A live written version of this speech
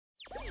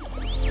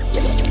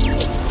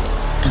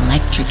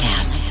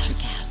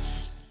Electrocast.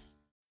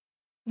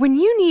 When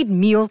you need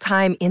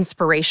mealtime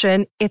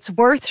inspiration, it's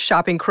worth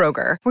shopping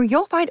Kroger, where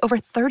you'll find over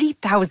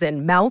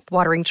 30,000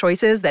 mouth-watering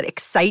choices that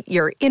excite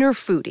your inner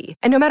foodie.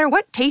 And no matter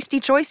what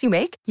tasty choice you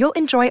make, you'll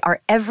enjoy our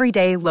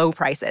everyday low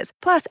prices,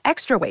 plus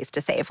extra ways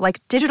to save,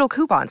 like digital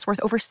coupons worth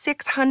over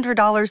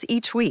 $600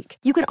 each week.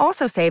 You can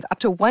also save up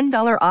to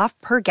 $1 off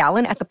per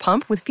gallon at the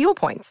pump with fuel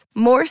points.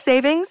 More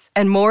savings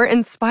and more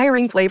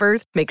inspiring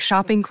flavors make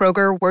shopping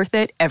Kroger worth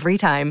it every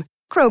time.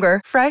 Kroger,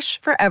 fresh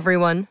for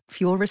everyone.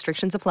 Fuel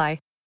restrictions apply.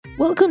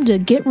 Welcome to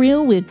Get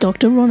Real with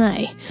Dr.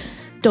 Ronay,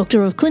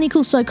 Doctor of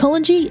Clinical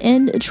Psychology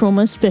and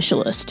Trauma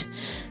Specialist.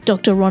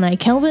 Dr. Ronay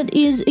Calvert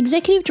is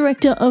Executive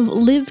Director of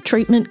Live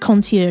Treatment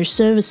Concierge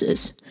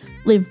Services.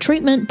 Live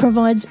Treatment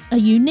provides a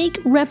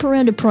unique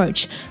wraparound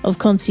approach of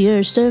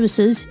concierge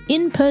services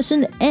in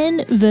person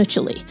and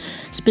virtually,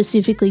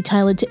 specifically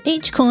tailored to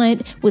each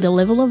client with a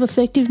level of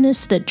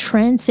effectiveness that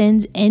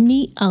transcends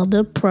any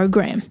other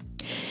program.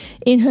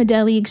 In her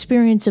daily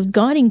experience of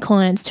guiding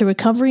clients to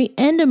recovery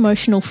and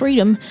emotional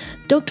freedom,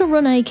 Dr.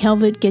 Ronay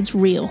Calvert gets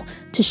real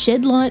to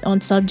shed light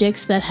on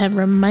subjects that have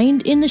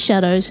remained in the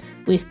shadows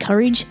with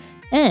courage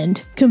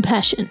and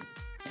compassion.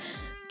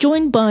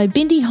 Joined by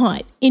Bindi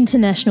Height,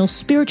 international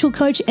spiritual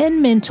coach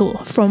and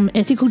mentor from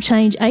Ethical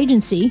Change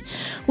Agency,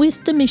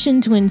 with the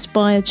mission to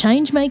inspire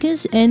change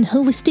makers and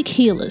holistic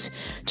healers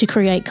to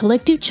create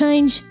collective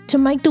change to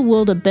make the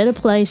world a better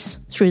place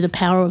through the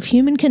power of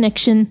human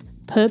connection,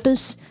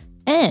 purpose,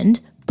 and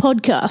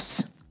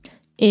podcasts.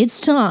 It's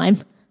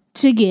time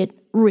to get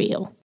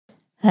real.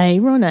 Hey,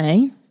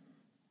 Ronay.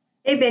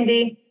 Hey,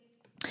 Bindi.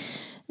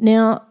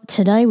 Now,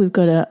 today we've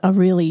got a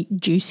really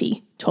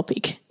juicy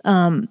topic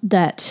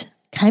that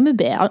came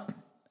about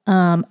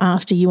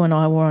after you and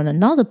I were on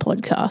another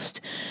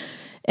podcast,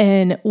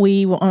 and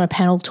we were on a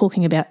panel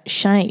talking about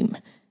shame,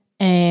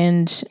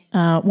 and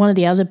one of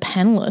the other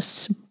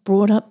panelists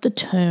brought up the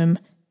term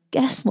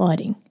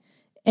gaslighting.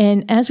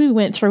 And as we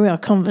went through our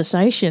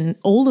conversation,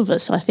 all of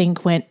us, I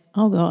think, went,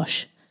 oh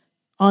gosh,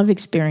 I've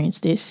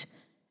experienced this.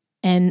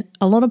 And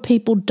a lot of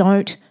people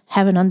don't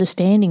have an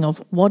understanding of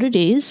what it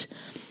is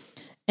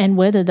and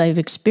whether they've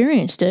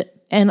experienced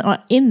it. And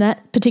in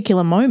that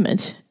particular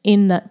moment,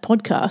 in that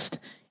podcast,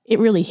 it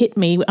really hit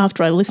me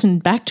after I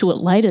listened back to it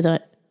later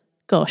that,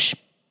 gosh,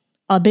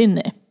 I've been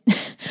there.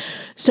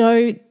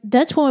 So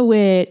that's why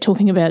we're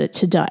talking about it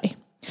today.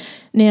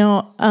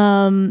 Now,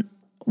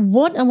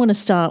 what I want to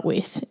start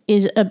with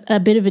is a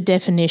bit of a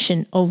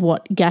definition of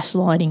what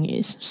gaslighting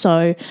is.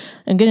 So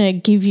I'm going to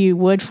give you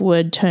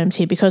word-for-word terms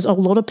here because a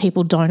lot of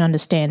people don't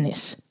understand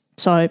this.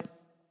 So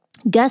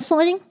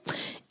gaslighting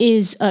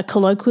is a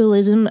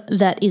colloquialism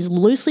that is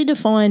loosely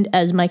defined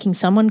as making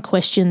someone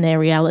question their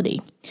reality.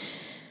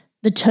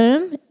 The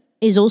term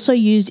is also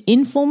used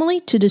informally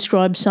to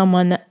describe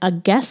someone, a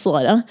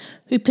gaslighter,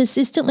 who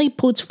persistently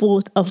puts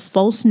forth a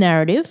false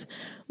narrative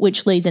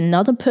which leads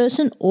another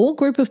person or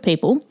group of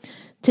people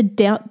to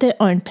doubt their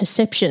own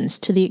perceptions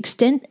to the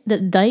extent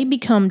that they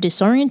become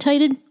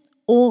disorientated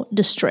or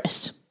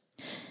distressed.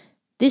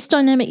 This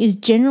dynamic is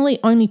generally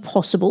only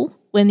possible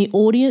when the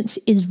audience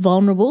is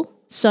vulnerable,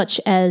 such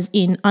as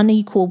in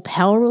unequal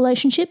power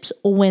relationships,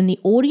 or when the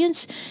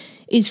audience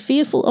is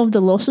fearful of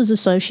the losses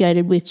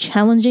associated with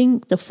challenging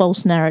the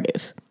false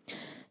narrative.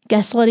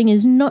 Gaslighting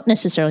is not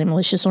necessarily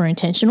malicious or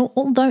intentional,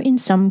 although in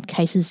some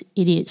cases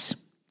it is.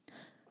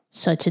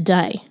 So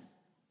today,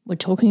 we're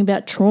talking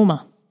about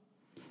trauma.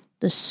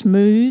 The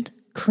smooth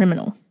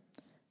criminal,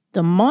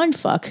 the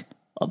mindfuck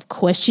of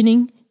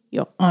questioning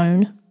your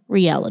own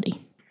reality.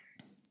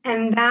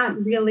 And that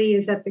really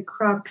is at the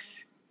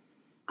crux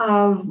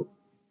of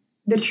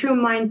the true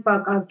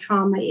mindfuck of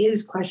trauma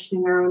is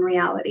questioning our own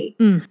reality.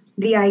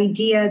 The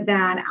idea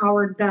that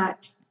our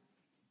gut,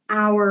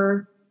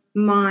 our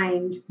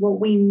mind, what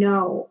we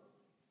know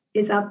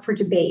is up for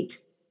debate.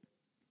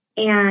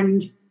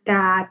 And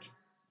that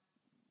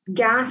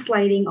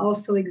gaslighting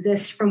also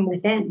exists from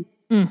within.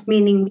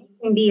 Meaning we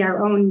can be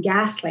our own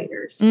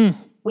gaslighters.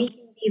 We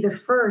can be the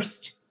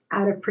first,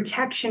 out of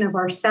protection of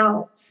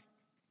ourselves,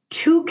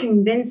 to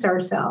convince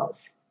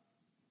ourselves,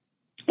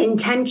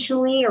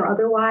 intentionally or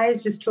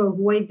otherwise, just to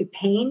avoid the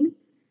pain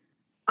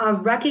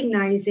of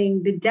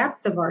recognizing the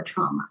depth of our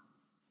trauma.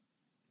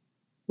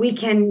 We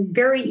can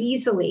very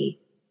easily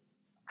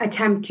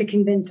attempt to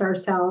convince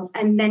ourselves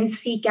and then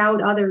seek out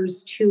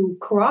others to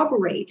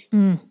corroborate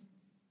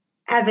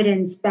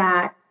evidence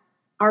that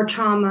our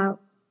trauma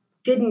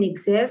didn't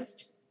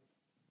exist,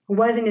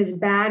 wasn't as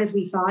bad as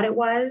we thought it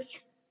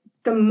was.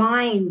 The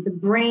mind, the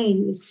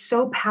brain is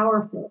so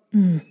powerful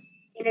in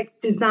its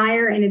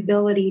desire and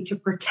ability to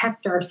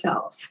protect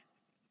ourselves.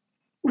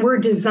 We're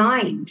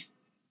designed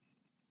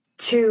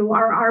to,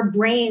 our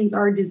brains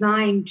are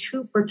designed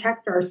to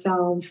protect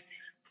ourselves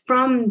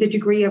from the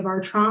degree of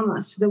our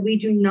trauma so that we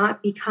do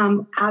not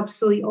become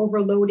absolutely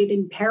overloaded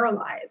and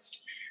paralyzed.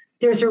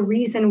 There's a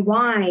reason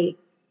why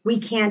we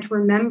can't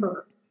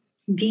remember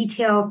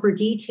detail for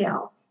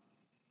detail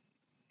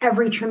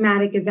every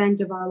traumatic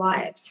event of our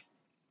lives,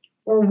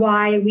 or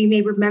why we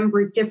may remember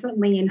it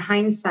differently in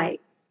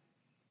hindsight.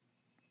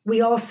 We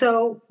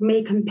also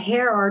may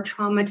compare our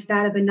trauma to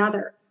that of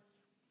another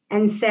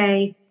and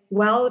say,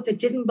 well, if it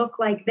didn't look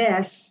like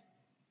this,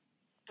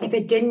 if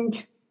it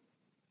didn't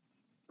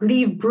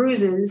leave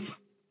bruises,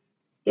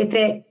 if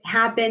it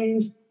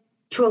happened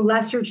to a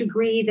lesser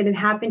degree than it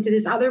happened to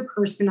this other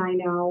person I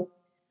know,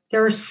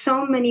 there are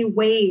so many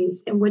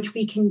ways in which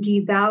we can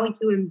devalue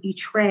and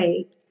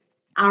betray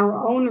our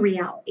own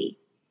reality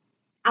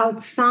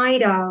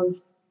outside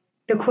of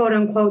the quote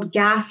unquote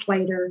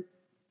gaslighter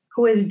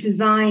who is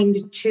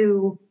designed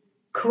to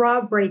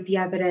corroborate the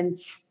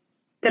evidence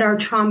that our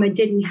trauma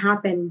didn't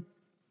happen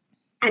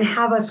and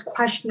have us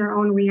question our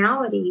own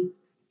reality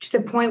to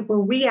the point where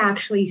we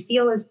actually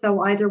feel as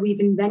though either we've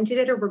invented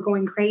it or we're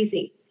going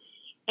crazy.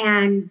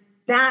 And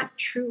that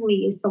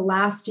truly is the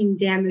lasting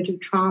damage of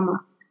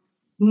trauma.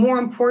 More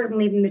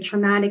importantly than the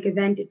traumatic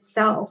event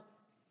itself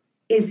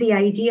is the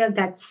idea of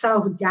that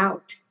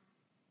self-doubt,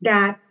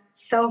 that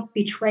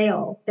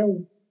self-betrayal,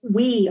 that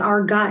we,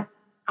 our gut,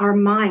 our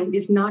mind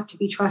is not to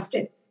be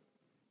trusted,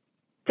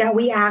 that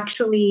we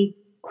actually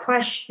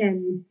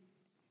question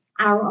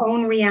our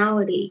own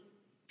reality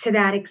to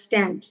that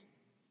extent.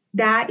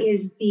 That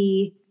is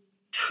the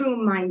true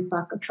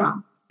mindfuck of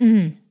trauma.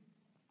 Mm.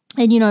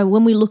 And, you know,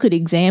 when we look at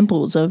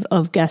examples of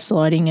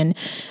gaslighting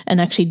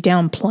and actually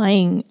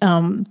downplaying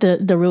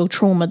the real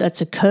trauma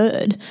that's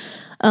occurred,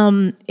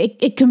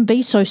 it can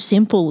be so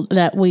simple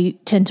that we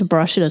tend to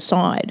brush it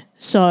aside.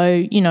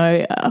 So, you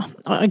know,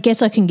 I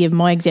guess I can give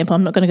my example.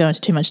 I'm not going to go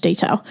into too much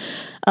detail,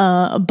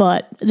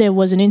 but there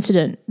was an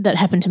incident that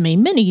happened to me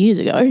many years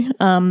ago,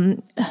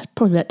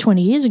 probably about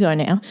 20 years ago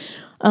now,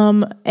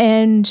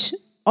 and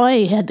I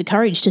had the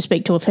courage to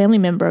speak to a family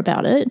member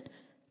about it,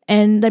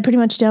 and they pretty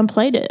much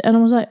downplayed it. And I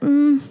was like, I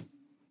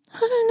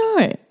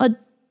don't know.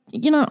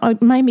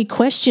 It made me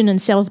question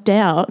and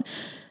self-doubt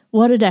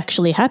what had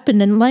actually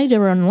happened. And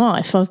later in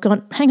life, I've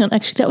gone, hang on,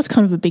 actually, that was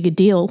kind of a bigger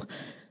deal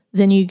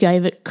than you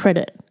gave it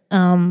credit.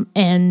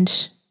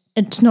 And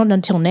it's not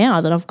until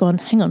now that I've gone,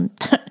 hang on,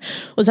 that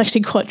was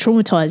actually quite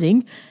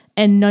traumatizing,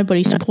 and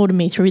nobody supported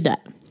me through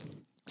that.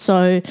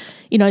 So,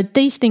 you know,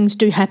 these things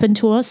do happen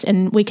to us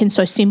and we can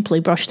so simply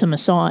brush them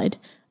aside.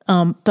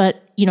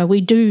 But, you know,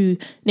 we do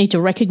need to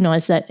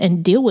recognize that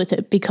and deal with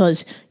it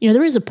because, you know,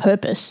 there is a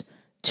purpose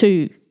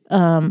to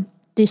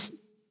this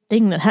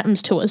thing that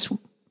happens to us.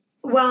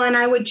 Well, and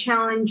I would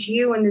challenge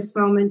you in this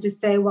moment to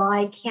say, well,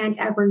 I can't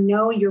ever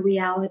know your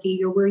reality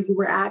or where you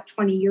were at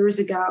 20 years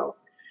ago.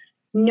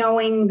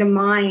 Knowing the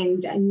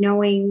mind and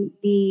knowing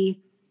the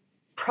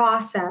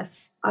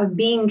process of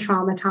being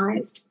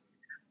traumatized,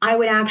 I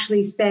would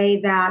actually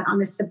say that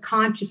on a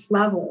subconscious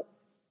level,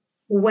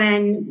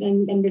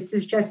 and this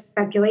is just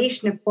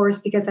speculation, of course,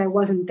 because I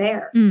wasn't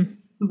there,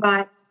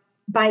 but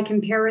by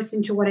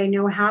comparison to what I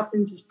know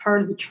happens as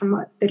part of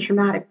the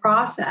traumatic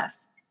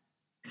process,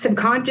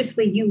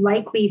 subconsciously, you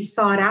likely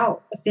sought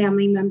out a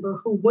family member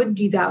who would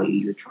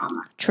devalue your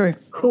trauma. True.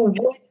 Who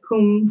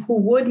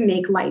would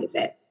make light of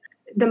it.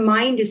 The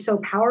mind is so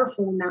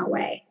powerful in that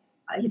way.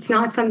 It's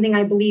not something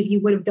I believe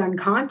you would have done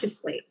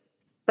consciously,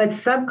 but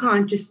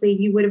subconsciously,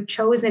 you would have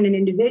chosen an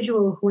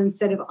individual who,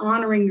 instead of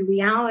honoring the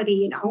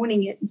reality and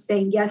owning it and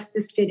saying, yes,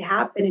 this did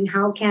happen, and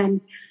how can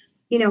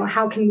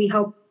we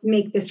help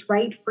make this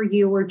right for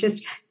you, or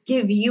just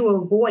give you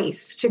a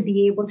voice to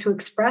be able to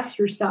express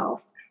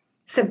yourself.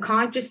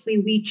 Subconsciously,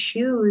 we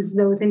choose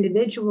those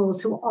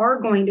individuals who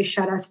are going to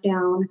shut us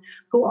down,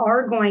 who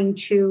are going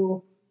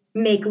to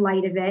make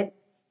light of it,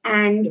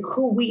 and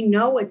who we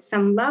know at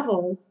some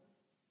level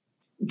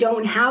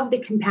don't have the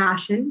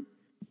compassion,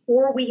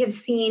 or we have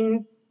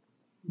seen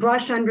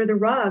brush under the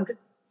rug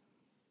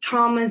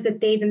traumas that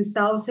they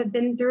themselves have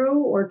been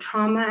through, or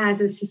trauma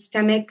as a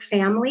systemic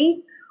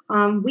family.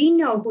 We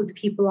know who the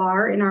people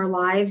are in our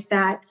lives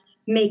that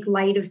make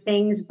light of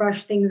things,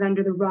 brush things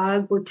under the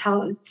rug, or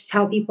tell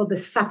people to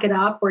suck it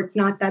up, or it's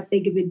not that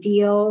big of a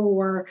deal,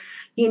 or,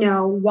 you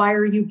know, why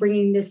are you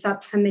bringing this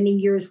up so many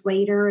years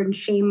later, and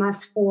shame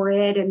us for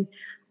it, and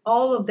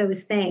all of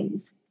those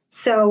things.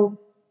 So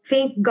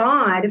thank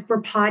God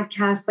for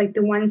podcasts like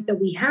the ones that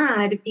we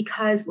had,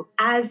 because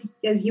as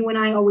you and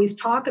I always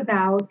talk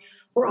about,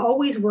 we're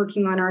always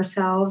working on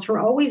ourselves,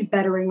 we're always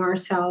bettering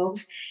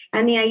ourselves.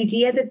 And the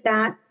idea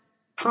that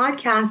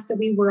podcast that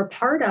we were a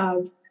part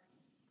of,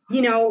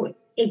 you know,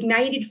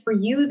 ignited for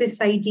you this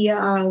idea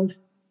of,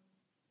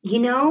 you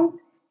know,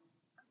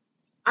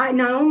 I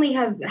not only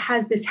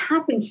has this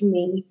happened to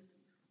me,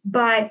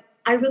 but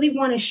I really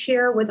want to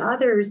share with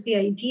others the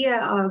idea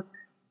of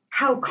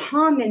how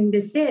common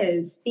this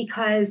is,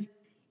 because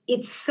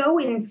it's so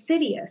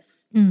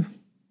insidious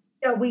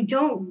that we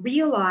don't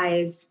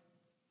realize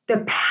the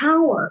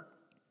power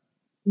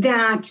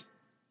that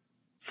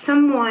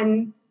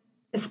someone,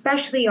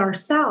 especially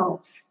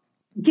ourselves,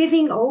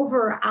 giving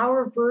over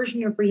our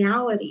version of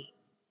reality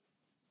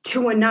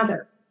to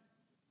another,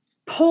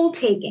 poll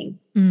taking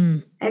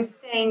and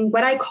saying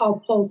what I call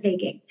poll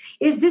taking.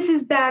 Is this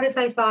as bad as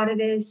I thought it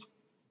is?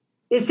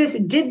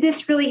 Did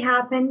this really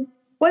happen?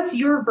 What's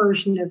your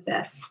version of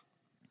this?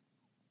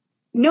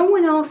 No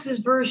one else's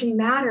version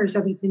matters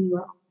other than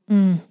your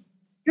own.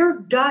 Your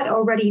gut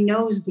already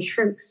knows the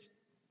truth.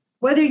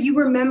 Whether you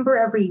remember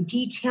every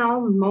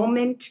detail,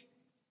 moment,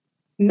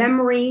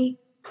 memory,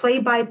 play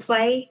by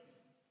play,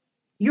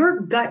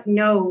 your gut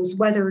knows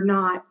whether or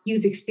not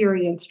you've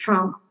experienced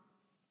trauma.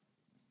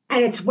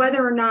 And it's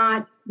whether or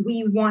not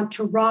we want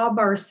to rob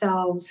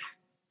ourselves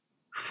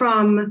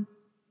from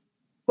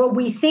what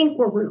we think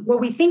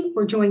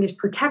we're doing is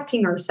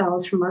protecting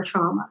ourselves from our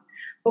trauma.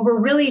 What we're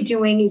really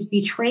doing is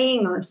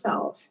betraying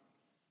ourselves.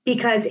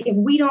 Because if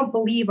we don't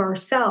believe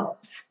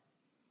ourselves,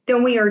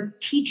 then we are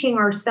teaching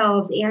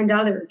ourselves and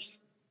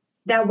others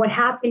that what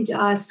happened to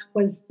us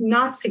was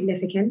not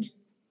significant.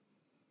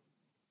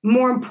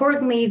 More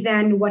importantly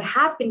than what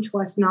happened to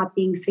us not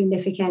being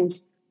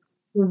significant,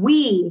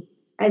 we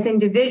as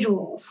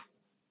individuals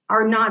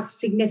are not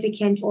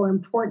significant or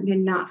important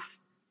enough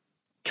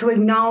to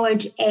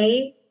acknowledge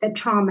that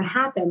trauma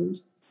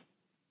happened,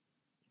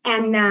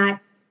 and that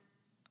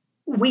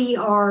we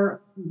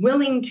are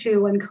willing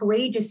to and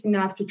courageous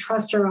enough to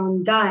trust our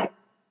own gut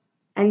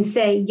and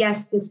say,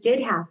 yes, this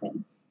did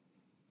happen.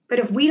 But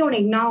if we don't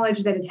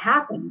acknowledge that it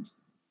happened,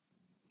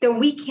 then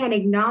we can't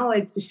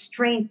acknowledge the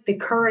strength, the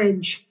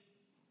courage,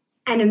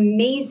 an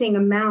amazing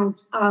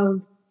amount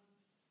of,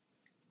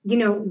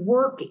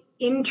 work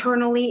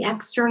internally,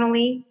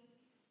 externally,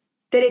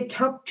 that it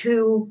took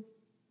to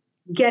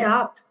get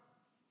up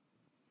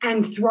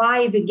and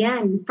thrive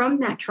again from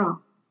that trauma.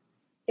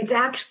 It's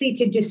actually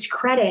to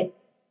discredit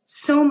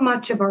so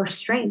much of our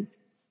strength,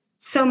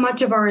 so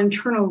much of our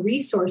internal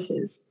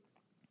resources.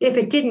 If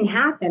it didn't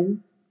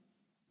happen,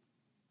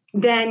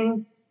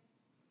 then,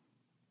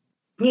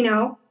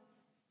 you're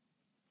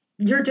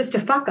just a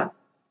fuck up.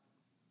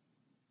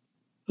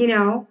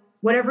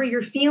 Whatever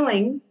you're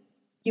feeling,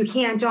 you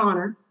can't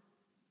honor.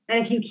 And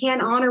if you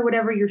can't honor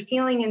whatever you're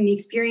feeling and the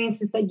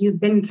experiences that you've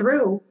been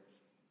through,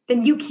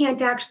 then you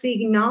can't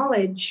actually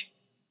acknowledge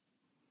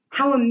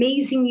how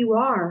amazing you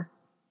are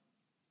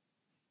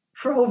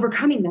for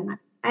overcoming that.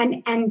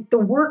 And the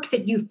work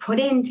that you've put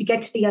in to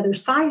get to the other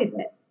side of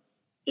it.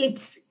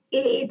 It's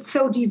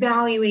so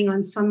devaluing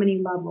on so many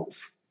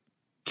levels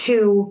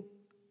to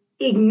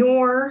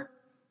ignore,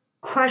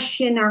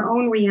 question our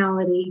own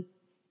reality,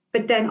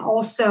 but then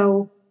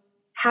also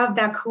have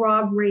that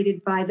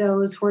corroborated by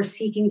those who are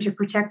seeking to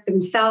protect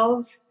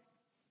themselves,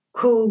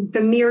 who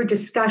the mere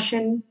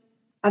discussion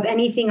of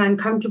anything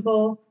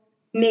uncomfortable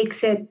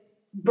makes it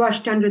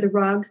brushed under the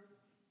rug.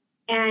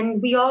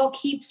 And we all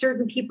keep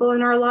certain people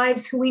in our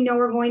lives who we know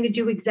are going to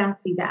do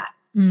exactly that.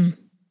 Mm.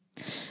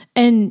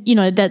 And,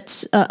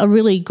 that's a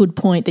really good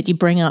point that you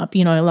bring up,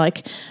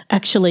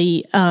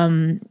 actually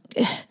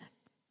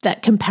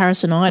that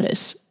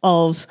comparisonitis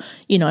of,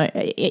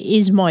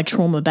 is my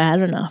trauma bad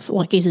enough?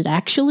 Is it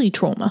actually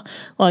trauma?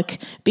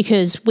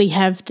 Because we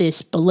have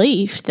this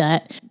belief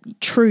that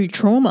true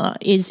trauma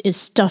is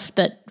stuff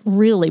that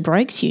really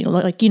breaks you.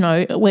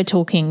 We're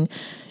talking,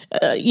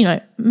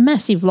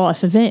 massive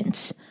life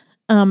events.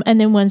 And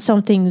then when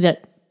something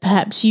that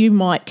perhaps you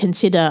might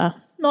consider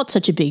not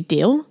such a big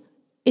deal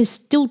is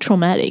still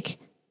traumatic,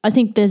 I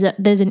think there's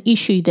an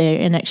issue there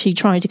in actually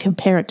trying to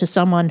compare it to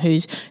someone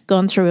who's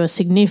gone through a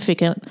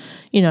significant,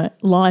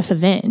 life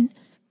event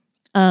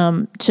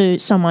to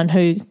someone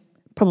who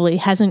probably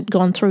hasn't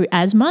gone through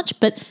as much.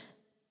 But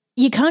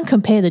you can't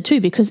compare the two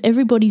because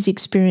everybody's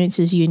experience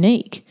is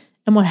unique.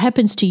 And what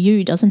happens to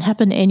you doesn't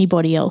happen to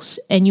anybody else.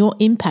 And your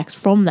impacts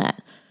from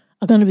that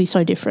are going to be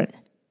so different.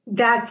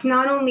 That's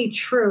not only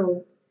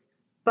true,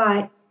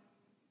 but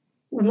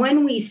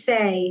when we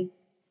say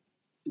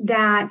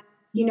that,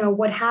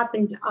 what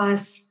happened to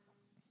us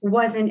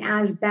wasn't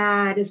as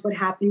bad as what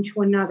happened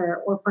to another,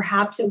 or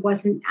perhaps it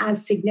wasn't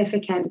as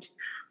significant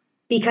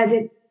because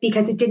it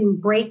didn't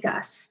break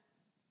us.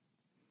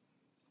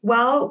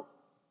 Well,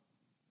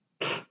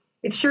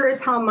 it sure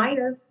as hell might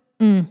have.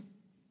 Mm.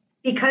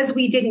 Because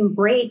we didn't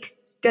break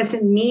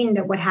doesn't mean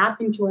that what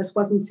happened to us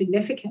wasn't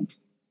significant.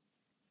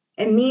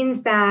 It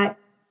means that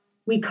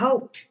we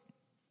coped.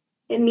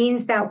 It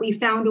means that we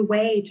found a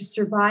way to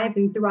survive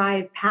and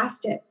thrive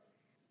past it.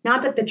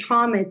 Not that the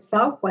trauma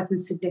itself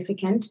wasn't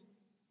significant,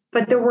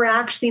 but that we're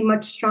actually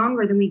much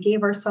stronger than we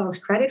gave ourselves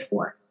credit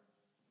for.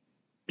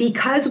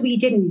 Because we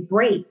didn't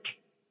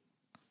break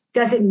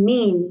doesn't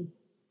mean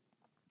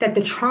that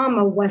the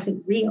trauma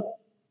wasn't real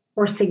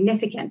or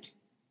significant.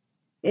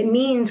 It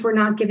means we're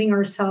not giving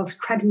ourselves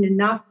credit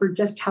enough for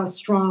just how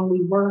strong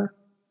we were.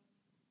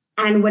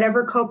 And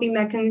whatever coping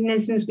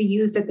mechanisms we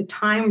used at the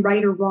time,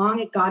 right or wrong,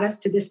 it got us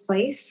to this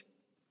place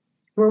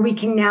where we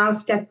can now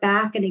step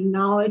back and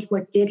acknowledge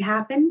what did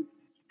happen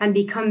and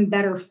become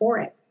better for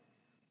it.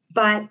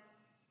 But,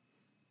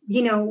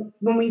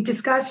 when we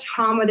discuss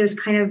trauma, there's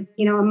kind of,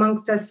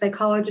 amongst us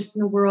psychologists in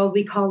the world,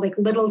 we call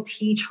little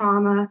T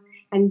trauma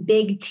and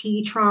big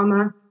T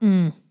trauma.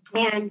 Mm.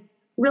 And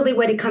really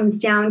what it comes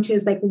down to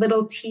is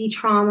little T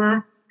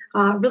trauma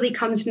really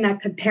comes from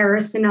that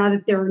comparison of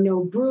if there are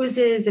no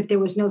bruises, if there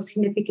was no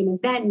significant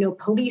event, no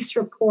police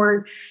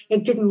report,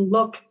 it didn't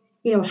look,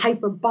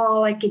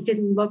 hyperbolic, it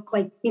didn't look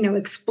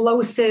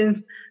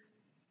explosive.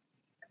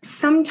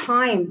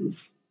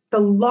 Sometimes the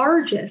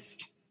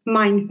largest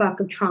mindfuck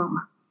of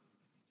trauma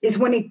is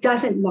when it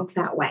doesn't look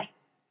that way.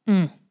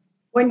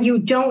 When you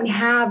don't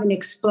have an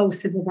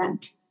explosive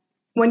event,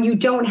 when you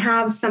don't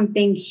have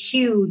something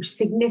huge,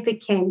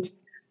 significant,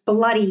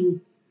 bloody,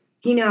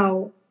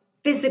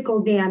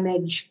 physical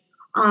damage.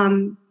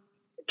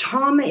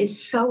 Trauma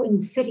is so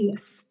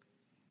insidious.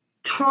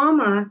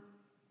 Trauma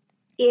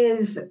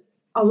is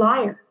a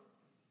liar.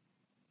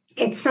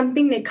 It's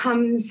something that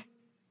comes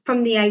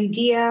from the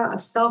idea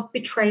of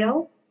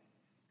self-betrayal,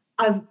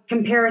 of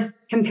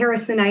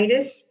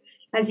comparisonitis,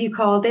 as you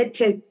called it,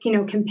 to,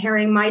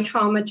 comparing my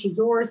trauma to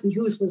yours and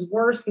whose was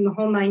worse and the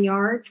whole 9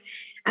 yards.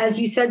 As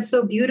you said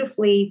so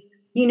beautifully,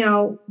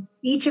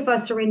 each of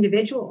us are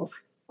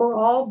individuals. We're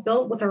all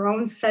built with our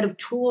own set of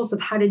tools of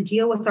how to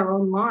deal with our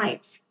own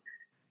lives.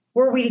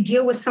 Were we to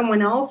deal with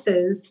someone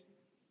else's,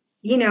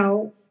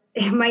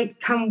 it might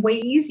come way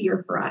easier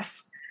for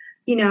us.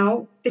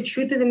 The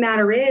truth of the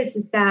matter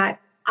is that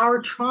our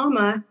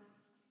trauma,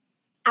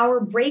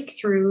 our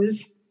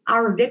breakthroughs,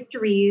 our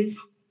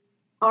victories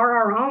are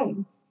our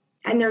own,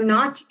 and they're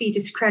not to be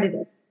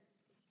discredited.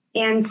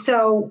 And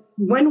so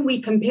when we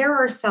compare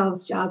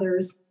ourselves to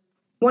others,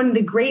 one of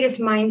the greatest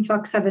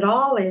mindfucks of it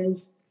all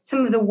is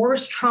some of the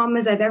worst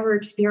traumas I've ever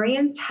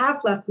experienced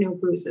have left no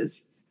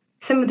bruises.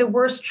 Some of the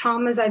worst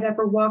traumas I've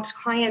ever walked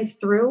clients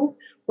through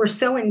were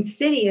so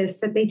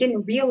insidious that they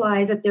didn't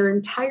realize that their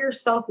entire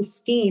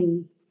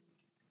self-esteem,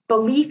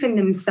 belief in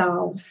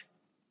themselves,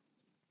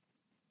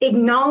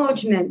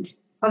 acknowledgement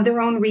of their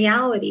own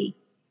reality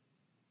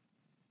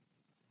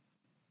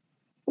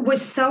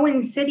was so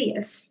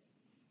insidious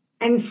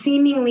and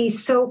seemingly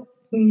so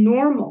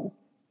normal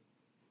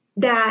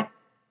that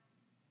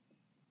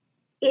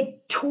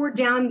it tore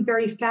down the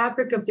very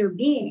fabric of their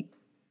being.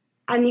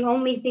 And the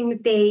only thing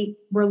that they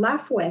were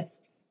left with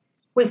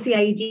was the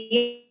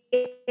idea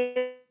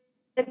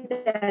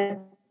that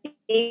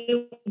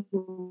they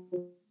were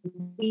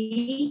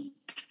weak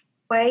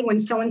when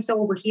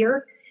so-and-so over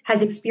here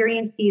has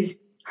experienced these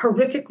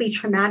horrifically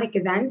traumatic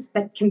events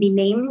that can be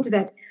named,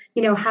 that,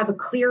 have a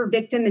clear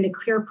victim and a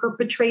clear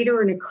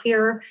perpetrator and a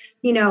clear,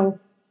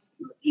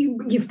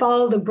 you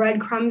follow the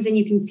breadcrumbs and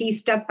you can see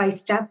step by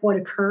step what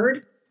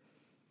occurred.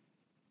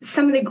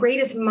 Some of the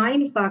greatest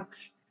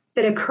mindfucks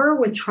that occur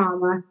with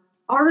trauma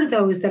are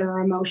those that are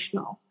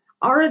emotional,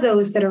 are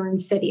those that are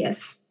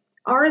insidious,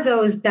 are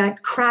those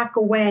that crack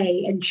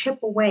away and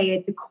chip away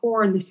at the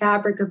core and the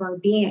fabric of our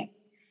being.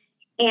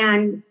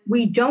 And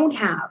we don't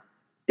have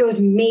those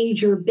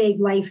major big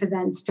life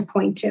events to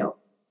point to.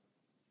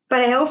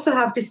 But I also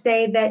have to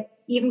say that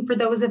even for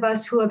those of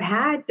us who have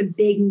had the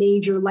big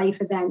major life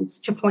events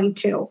to point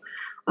to,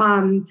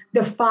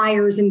 the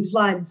fires and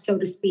floods, so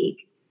to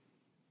speak,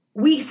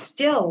 we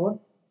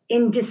still,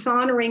 in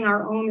dishonoring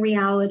our own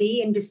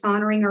reality and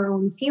dishonoring our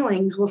own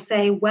feelings, will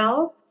say,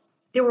 well,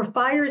 there were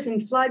fires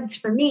and floods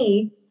for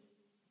me,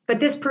 but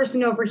this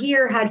person over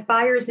here had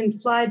fires and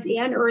floods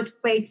and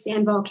earthquakes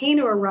and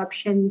volcano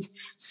eruptions.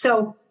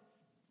 So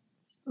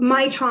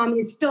my trauma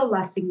is still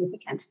less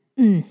significant.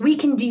 We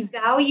can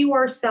devalue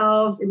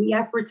ourselves in the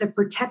efforts of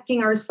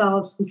protecting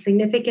ourselves from the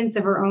significance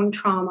of our own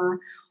trauma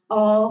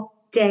all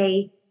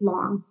day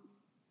long.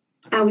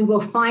 And we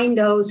will find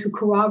those who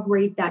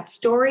corroborate that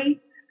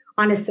story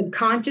on a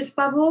subconscious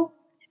level,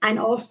 and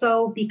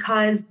also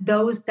because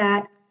those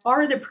that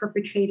are the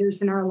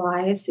perpetrators in our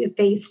lives, if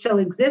they still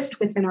exist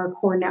within our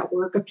core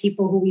network of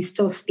people who we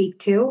still speak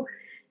to,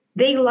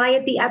 they lie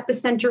at the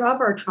epicenter of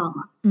our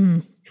trauma.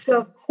 So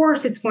of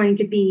course it's going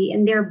to be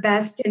in their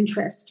best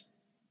interest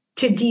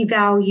to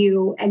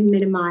devalue and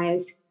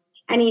minimize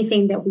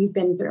anything that we've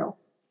been through,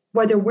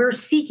 whether we're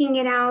seeking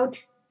it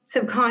out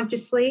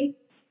subconsciously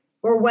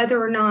or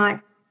whether or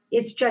not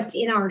it's just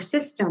in our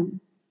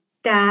system,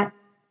 that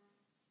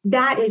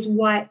is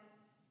what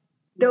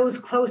those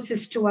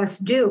closest to us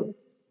do,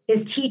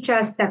 is teach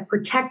us that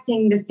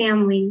protecting the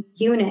family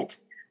unit,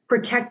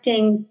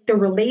 protecting the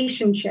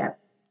relationship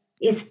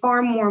is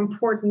far more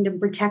important than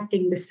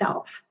protecting the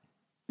self.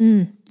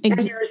 And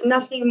there's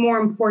nothing more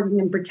important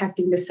than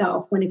protecting the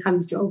self when it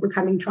comes to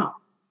overcoming trauma.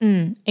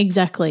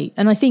 Exactly.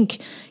 And I think,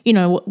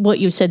 what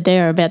you said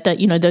there about that,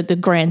 the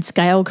grand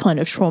scale kind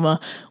of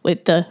trauma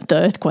with the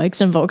earthquakes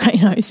and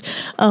volcanoes,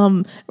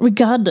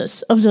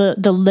 regardless of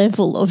the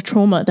level of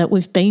trauma that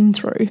we've been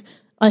through,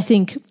 I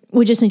think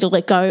we just need to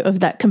let go of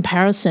that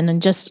comparison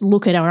and just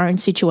look at our own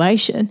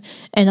situation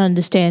and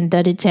understand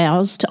that it's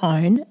ours to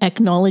own,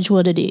 acknowledge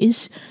what it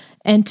is,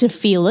 and to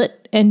feel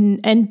it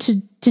and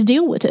to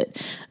deal with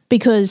it.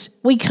 Because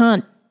we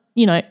can't,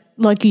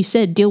 like you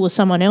said, deal with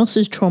someone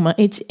else's trauma.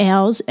 It's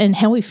ours, and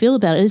how we feel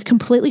about it is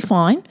completely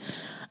fine.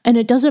 And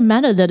it doesn't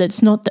matter that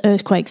it's not the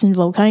earthquakes and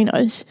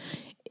volcanoes.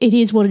 It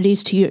is what it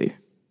is to you.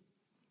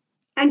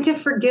 And to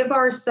forgive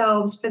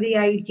ourselves for the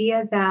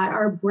idea that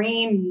our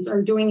brains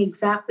are doing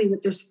exactly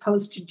what they're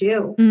supposed to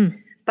do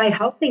by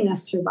helping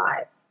us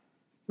survive.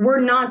 We're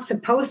not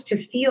supposed to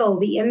feel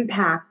the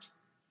impact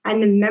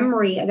and the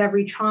memory of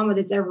every trauma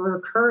that's ever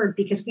occurred,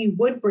 because we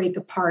would break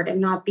apart and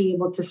not be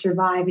able to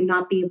survive and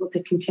not be able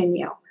to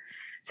continue.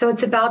 So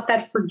it's about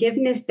that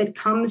forgiveness that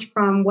comes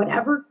from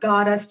whatever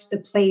got us to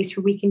the place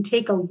where we can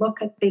take a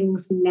look at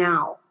things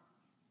now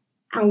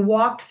and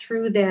walk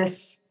through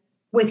this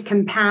with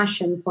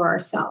compassion for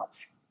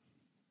ourselves.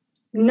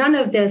 None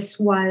of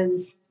this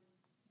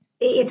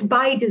it's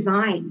by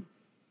design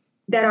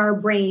that our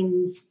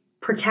brains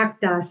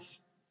protect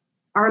us,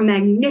 our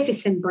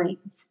magnificent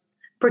brains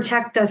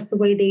protect us the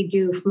way they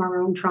do from our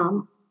own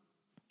trauma.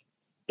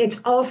 It's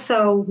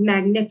also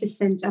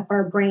magnificent of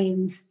our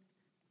brains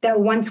that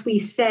once we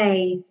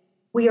say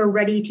we are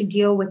ready to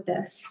deal with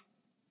this,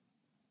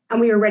 and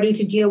we are ready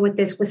to deal with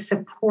this with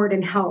support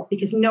and help,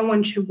 because no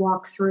one should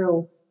walk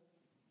through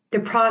the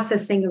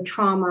processing of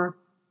trauma,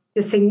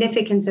 the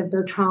significance of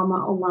their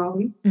trauma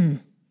alone,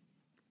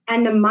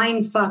 and the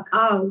mind fuck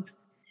of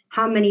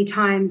how many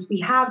times we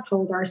have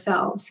told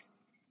ourselves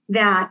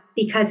that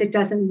because it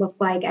doesn't look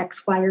like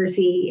X, Y, or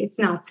Z, it's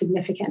not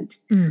significant.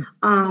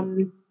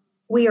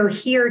 We are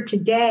here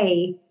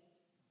today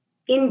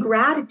in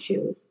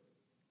gratitude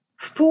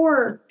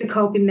for the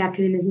coping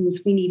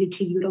mechanisms we needed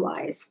to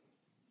utilize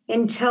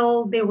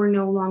until they were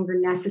no longer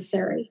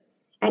necessary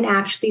and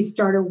actually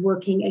started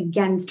working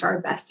against our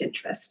best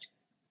interest.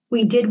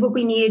 We did what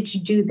we needed to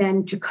do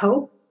then to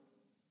cope.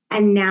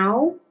 And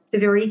now the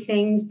very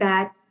things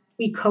that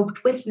we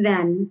coped with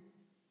then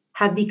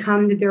have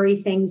become the very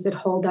things that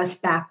hold us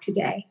back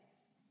today.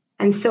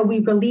 And so we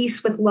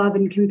release with love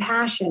and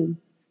compassion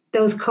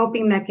those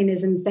coping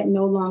mechanisms that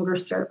no longer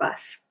serve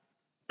us,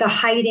 the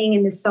hiding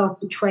and the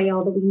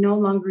self-betrayal that we no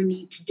longer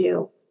need to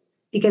do,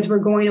 because we're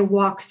going to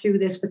walk through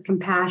this with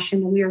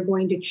compassion, and we are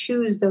going to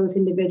choose those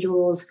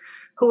individuals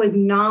who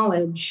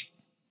acknowledge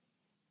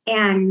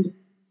and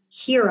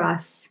hear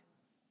us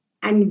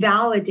and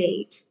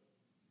validate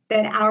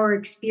that our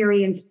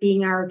experience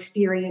being our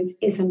experience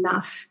is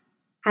enough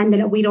and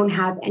that we don't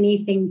have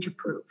anything to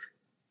prove.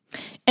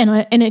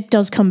 And it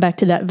does come back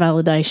to that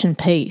validation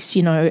piece,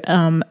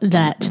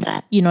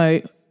 that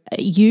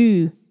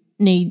you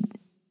need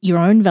your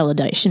own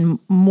validation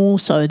more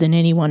so than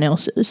anyone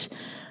else's.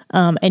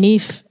 And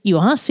if you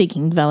are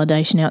seeking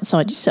validation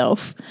outside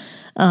yourself,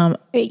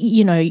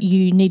 you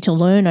need to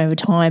learn over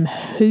time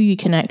who you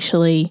can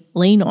actually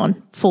lean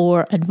on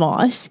for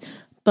advice.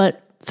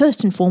 But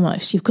first and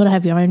foremost, you've got to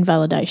have your own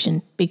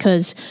validation,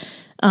 because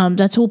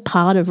that's all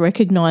part of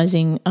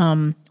recognizing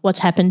what's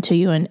happened to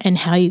you and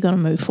how you're going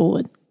to move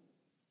forward.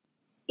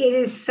 It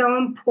is so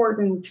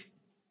important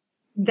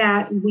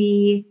that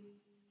we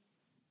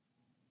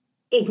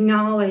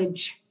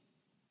acknowledge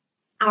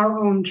our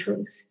own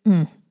truth.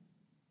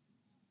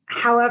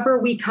 However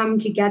we come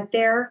to get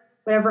there,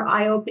 whatever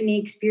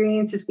eye-opening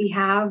experiences we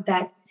have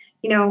that,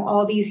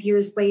 all these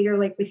years later,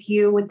 like with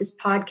you, with this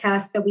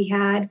podcast that we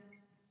had,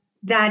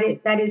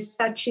 that is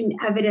such an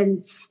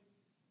evidence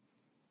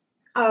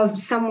of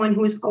someone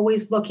who is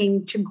always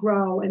looking to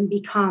grow and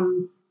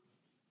become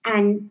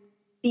and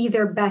be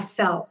their best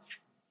selves.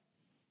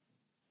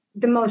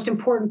 The most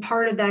important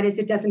part of that is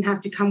it doesn't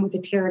have to come with a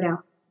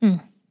teardown.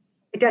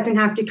 It doesn't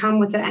have to come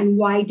with and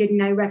why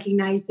didn't I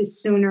recognize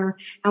this sooner?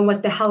 And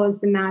what the hell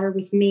is the matter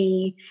with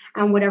me?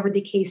 And whatever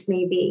the case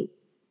may be.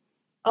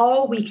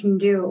 All we can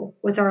do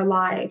with our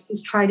lives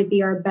is try to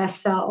be our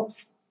best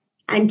selves,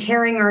 and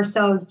tearing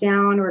ourselves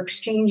down or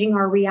exchanging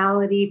our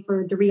reality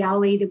for the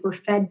reality that we're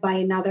fed by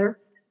another.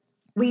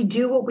 We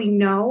do what we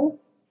know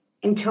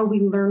until we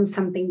learn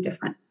something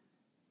different.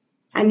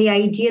 And the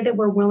idea that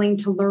we're willing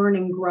to learn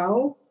and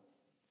grow,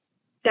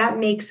 that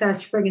makes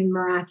us friggin'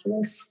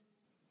 miraculous.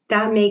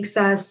 That makes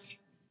us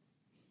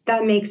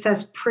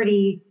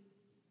pretty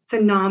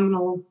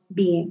phenomenal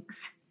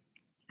beings.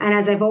 And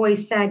as I've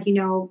always said,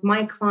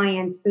 my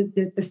clients,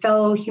 the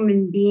fellow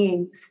human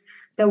beings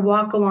that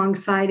walk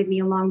alongside of me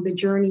along the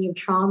journey of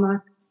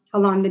trauma,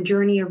 along the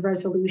journey of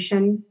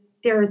resolution,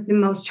 they're the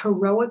most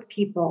heroic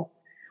people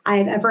I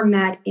have ever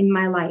met in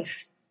my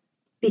life.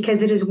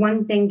 Because it is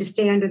one thing to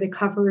stay under the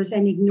covers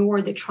and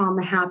ignore that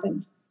trauma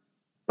happened.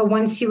 But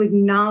once you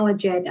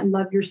acknowledge it and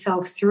love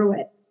yourself through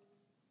it,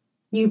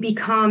 you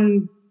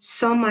become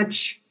so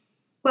much,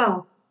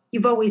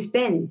 you've always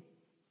been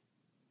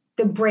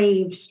the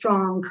brave,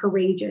 strong,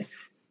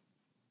 courageous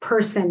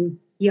person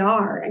you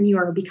are, and you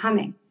are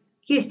becoming.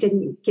 You just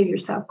didn't give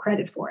yourself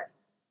credit for it.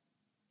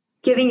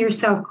 Giving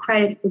yourself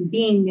credit for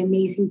being the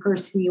amazing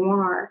person you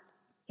are,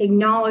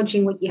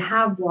 acknowledging what you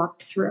have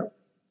walked through,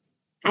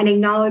 and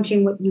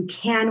acknowledging what you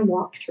can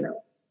walk through.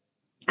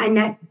 And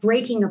that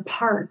breaking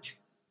apart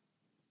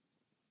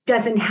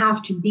doesn't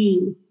have to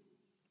be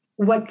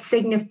what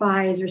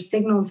signifies or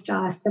signals to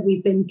us that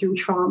we've been through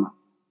trauma.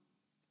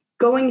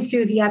 Going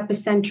through the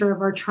epicenter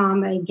of our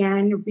trauma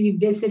again,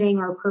 revisiting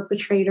our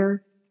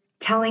perpetrator,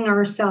 telling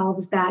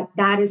ourselves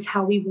that is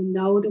how we will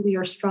know that we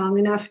are strong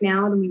enough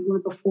now than we were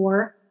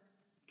before.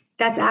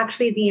 That's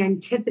actually the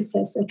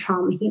antithesis of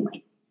trauma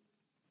healing.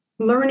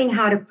 Learning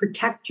how to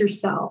protect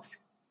yourself,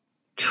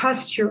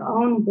 trust your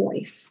own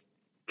voice,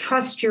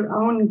 trust your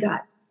own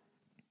gut,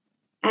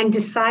 and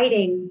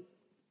deciding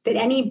that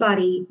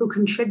anybody who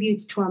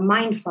contributes to a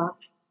mindfuck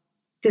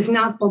does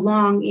not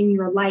belong in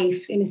your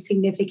life in a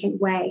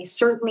significant way,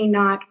 certainly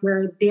not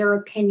where their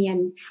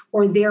opinion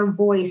or their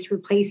voice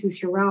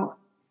replaces your own,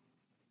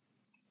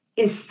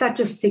 is such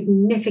a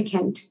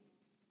significant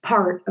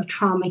part of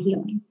trauma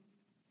healing.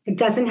 It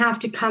doesn't have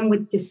to come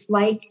with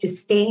dislike,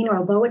 disdain,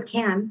 although it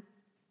can,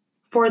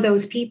 for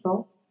those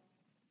people.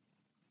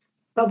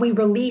 But we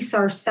release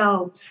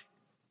ourselves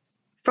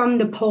from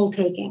the poll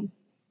taking.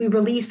 We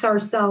release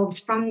ourselves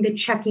from the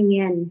checking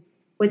in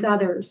with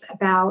others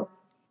about,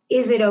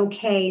 is it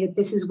okay that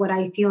this is what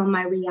I feel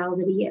my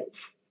reality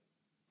is?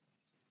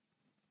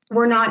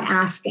 We're not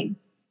asking.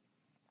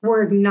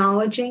 We're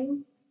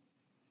acknowledging,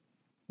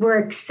 we're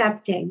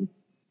accepting,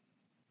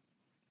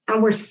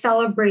 and we're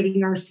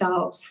celebrating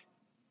ourselves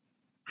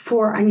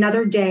for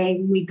another day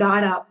when we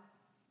got up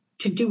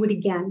to do it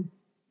again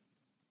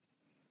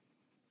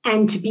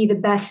and to be the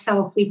best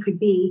self we could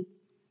be,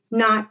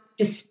 not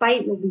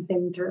despite what we've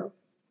been through,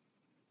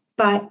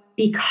 but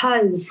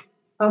because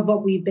of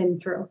what we've been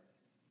through.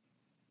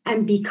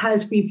 And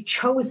because we've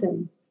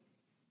chosen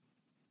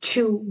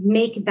to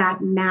make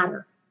that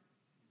matter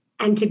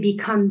and to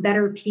become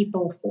better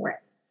people for it.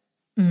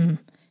 Mm.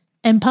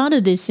 And part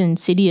of this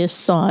insidious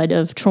side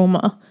of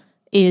trauma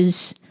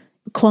is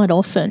quite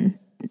often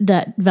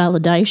that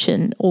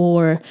validation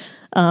or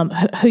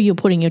who you're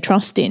putting your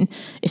trust in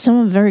is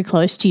someone very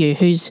close to you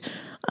who's,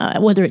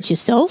 whether it's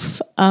yourself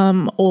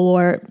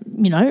or,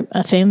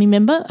 a family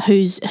member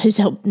who's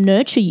helped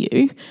nurture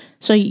you.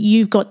 So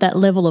you've got that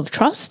level of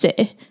trust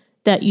there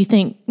that you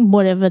think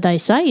whatever they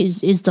say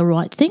is the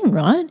right thing,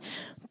 right?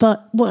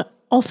 But what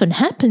often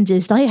happens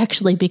is they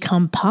actually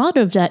become part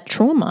of that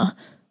trauma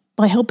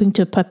by helping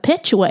to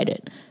perpetuate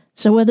it.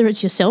 So whether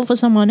it's yourself or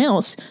someone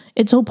else,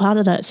 it's all part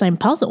of that same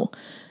puzzle.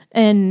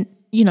 And,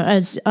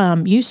 as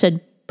you said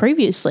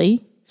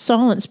previously,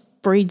 silence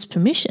breeds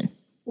permission.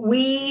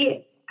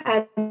 We,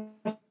 as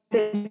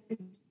a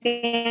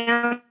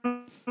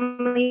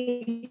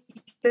family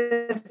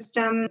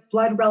system,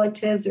 blood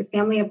relatives or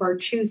family of our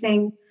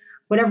choosing,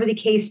 whatever the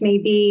case may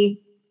be,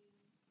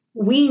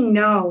 we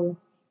know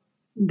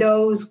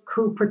those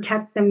who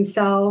protect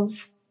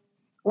themselves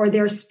or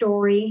their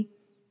story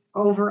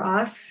over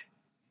us.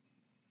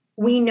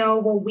 We know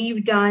what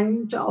we've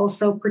done to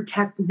also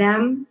protect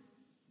them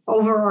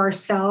over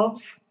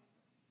ourselves.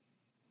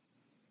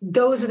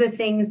 Those are the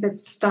things that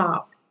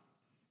stop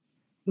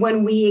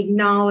when we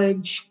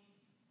acknowledge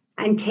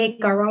and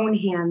take our own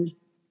hand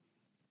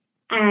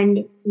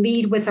and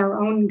lead with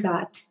our own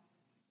gut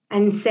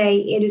and say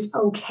it is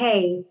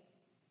okay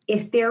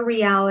if their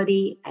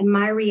reality and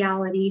my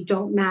reality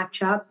don't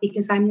match up,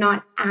 because I'm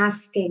not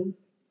asking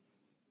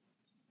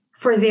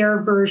for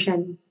their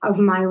version of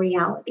my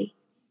reality.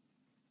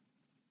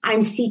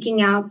 I'm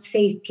seeking out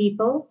safe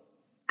people,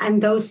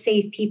 and those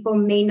safe people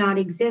may not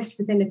exist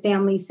within a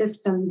family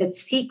system that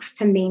seeks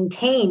to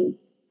maintain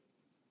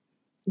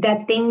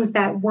that things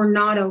that were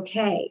not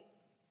okay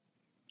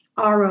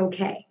are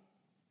okay.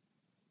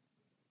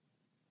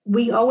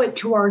 We owe it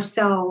to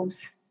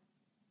ourselves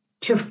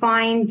to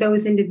find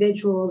those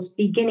individuals,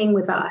 beginning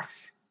with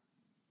us,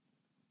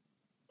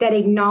 that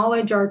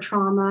acknowledge our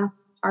trauma,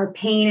 our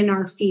pain, and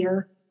our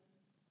fear,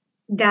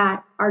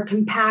 that are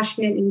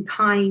compassionate and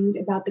kind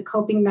about the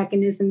coping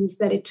mechanisms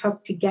that it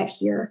took to get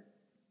here,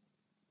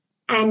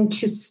 and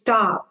to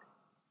stop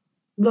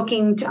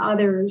looking to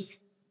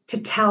others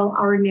to tell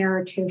our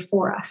narrative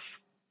for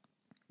us.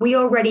 We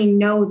already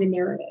know the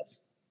narrative.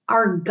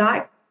 Our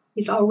gut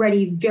is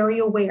already very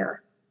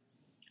aware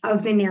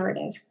of the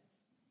narrative.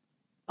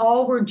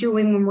 All we're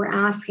doing when we're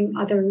asking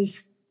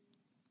others,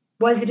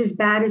 was it as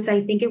bad as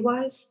I think it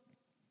was?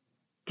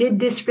 Did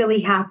this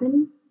really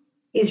happen?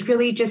 Is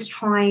really just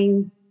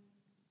trying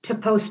to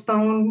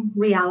postpone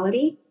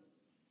reality,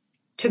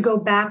 to go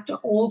back to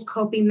old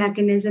coping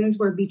mechanisms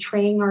where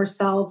betraying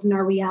ourselves and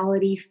our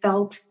reality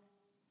felt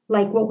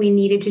like what we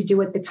needed to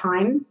do at the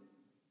time.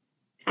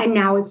 And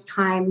now it's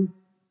time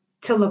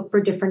to look for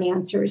different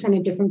answers and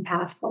a different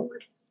path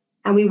forward.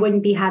 And we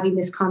wouldn't be having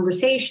this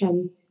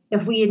conversation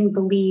if we didn't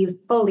believe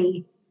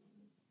fully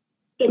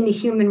in the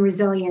human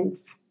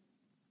resilience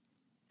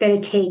that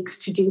it takes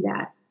to do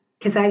that.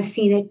 Because I've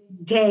seen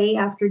it day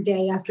after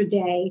day after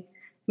day,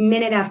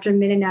 minute after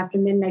minute after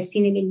minute. I've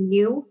seen it in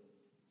you.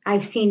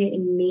 I've seen it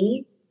in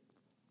me.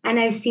 And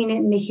I've seen it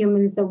in the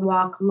humans that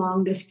walk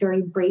along this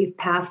very brave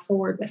path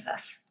forward with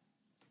us.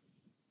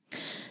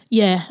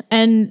 Yeah.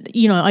 And,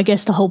 I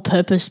guess the whole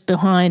purpose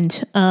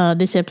behind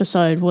this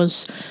episode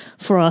was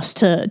for us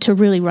to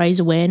really raise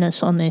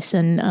awareness on this.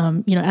 And,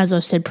 as I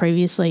said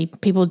previously,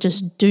 people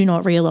just do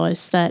not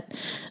realise that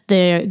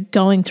they're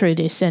going through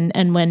this.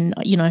 And when,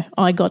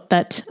 I got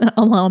that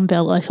alarm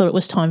bell, I thought it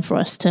was time for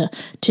us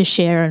to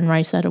share and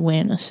raise that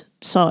awareness.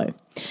 So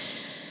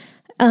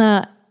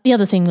the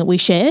other thing that we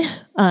share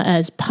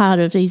as part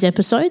of these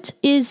episodes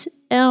is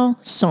our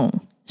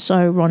song.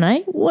 So,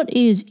 Ronée, what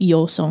is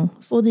your song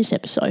for this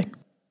episode?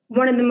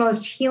 One of the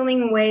most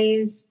healing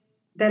ways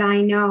that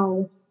I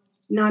know,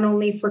 not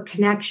only for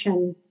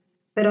connection,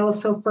 but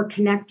also for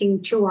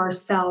connecting to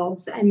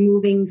ourselves and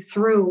moving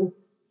through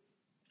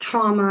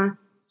trauma,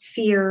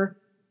 fear,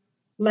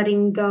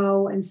 letting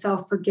go and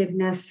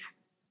self-forgiveness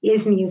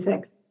is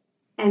music.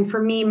 And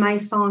for me, my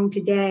song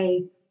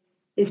today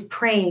is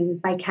Praying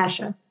by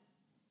Kesha.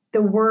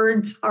 The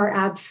words are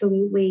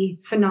absolutely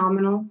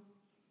phenomenal.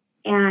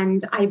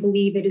 And I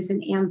believe it is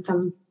an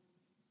anthem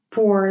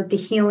for the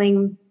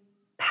healing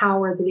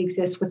power that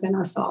exists within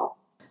us all.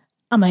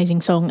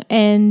 Amazing song.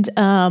 And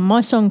my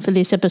song for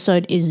this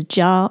episode is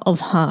Jar of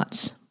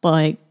Hearts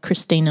by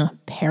Christina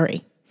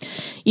Perri.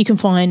 You can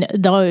find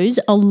those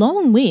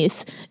along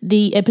with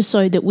the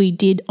episode that we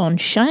did on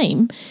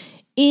shame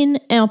in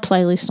our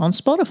playlist on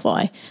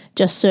Spotify.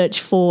 Just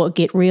search for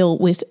Get Real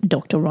with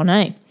Dr.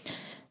 Ronay.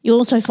 You'll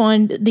also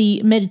find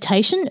the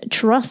meditation,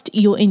 Trust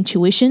Your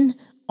Intuition,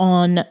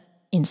 on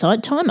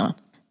Insight Timer.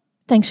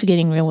 Thanks for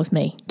getting real with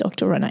me,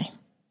 Dr. Ronay.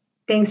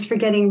 Thanks for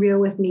getting real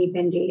with me,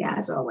 Bindi,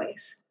 as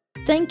always.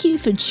 Thank you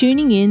for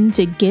tuning in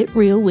to Get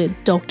Real with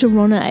Dr.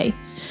 Ronay.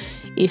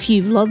 If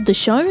you've loved the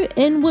show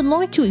and would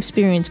like to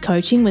experience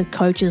coaching with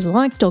coaches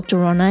like Dr.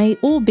 Ronay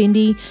or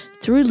Bindi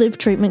through Live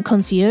Treatment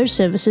Concierge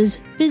Services,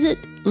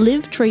 visit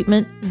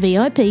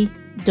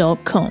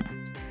livetreatmentvip.com.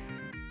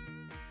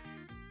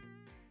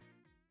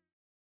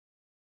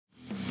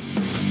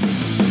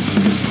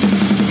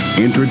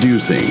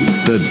 Introducing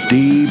the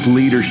Deep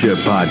Leadership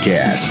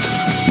Podcast.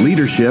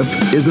 Leadership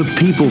is a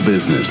people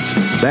business.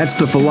 That's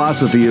the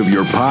philosophy of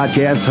your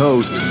podcast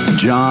host,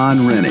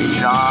 John Rennie.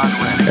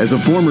 As a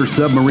former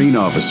submarine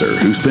officer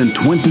who spent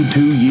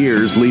 22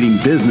 years leading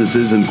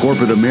businesses in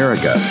corporate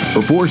America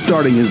before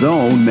starting his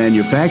own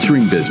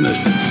manufacturing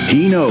business,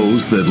 he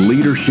knows that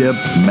leadership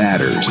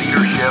matters.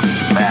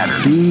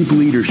 Deep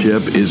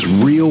Leadership is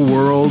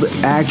real-world,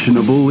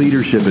 actionable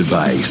leadership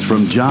advice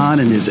from John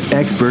and his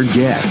expert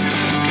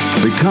guests.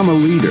 Become a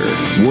leader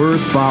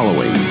worth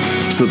following.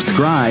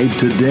 Subscribe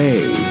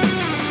today.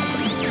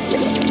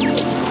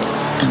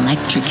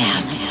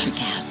 Electricast.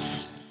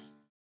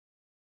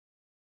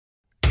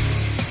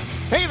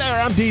 Hey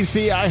there, I'm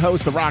DC. I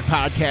host the rock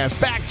podcast,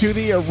 Back to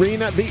the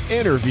Arena, The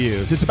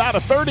Interviews. It's about a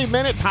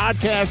 30-minute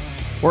podcast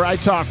where I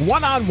talk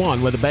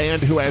one-on-one with a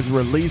band who has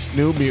released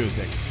new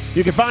music.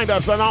 You can find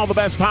us on all the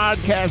best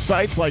podcast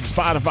sites like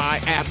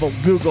Spotify, Apple,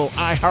 Google,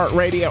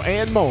 iHeartRadio,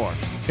 and more.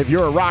 If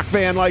you're a rock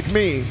fan like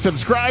me,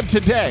 subscribe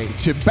today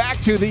to Back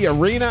to the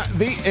Arena,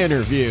 The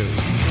Interviews.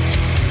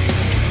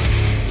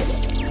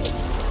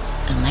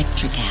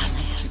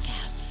 Electricast.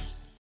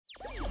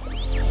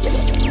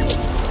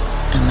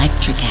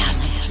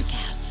 Electricast.